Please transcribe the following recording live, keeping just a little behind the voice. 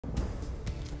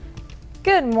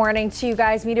Good morning to you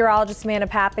guys. Meteorologist Amanda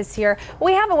Pappas here.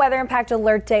 We have a weather impact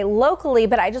alert day locally,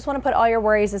 but I just want to put all your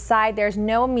worries aside. There's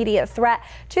no immediate threat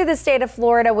to the state of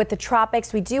Florida with the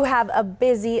tropics. We do have a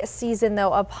busy season,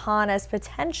 though, upon us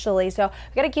potentially, so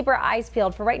we got to keep our eyes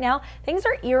peeled. For right now, things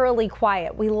are eerily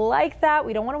quiet. We like that.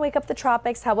 We don't want to wake up the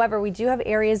tropics. However, we do have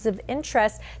areas of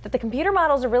interest that the computer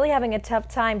models are really having a tough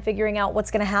time figuring out what's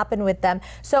going to happen with them.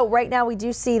 So right now, we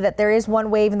do see that there is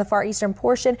one wave in the far eastern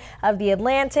portion of the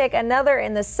Atlantic, another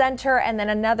in the center, and then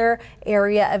another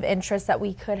area of interest that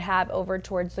we could have over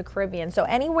towards the Caribbean. So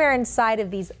anywhere inside of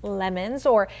these lemons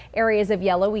or areas of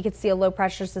yellow, we could see a low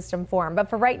pressure system form. But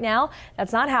for right now,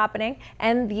 that's not happening,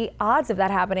 and the odds of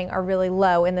that happening are really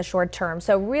low in the short term.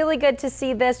 So really good to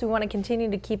see this. We want to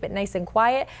continue to keep it nice and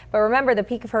quiet. But remember, the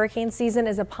peak of hurricane season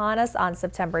is upon us on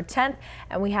September 10th,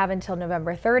 and we have until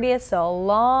November 30th. So a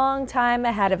long time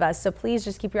ahead of us. So please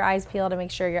just keep your eyes peeled and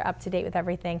make sure you're up to date with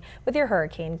everything with your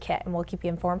hurricane kit. And we'll keep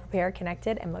you informed, prepared,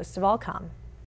 connected, and most of all, calm.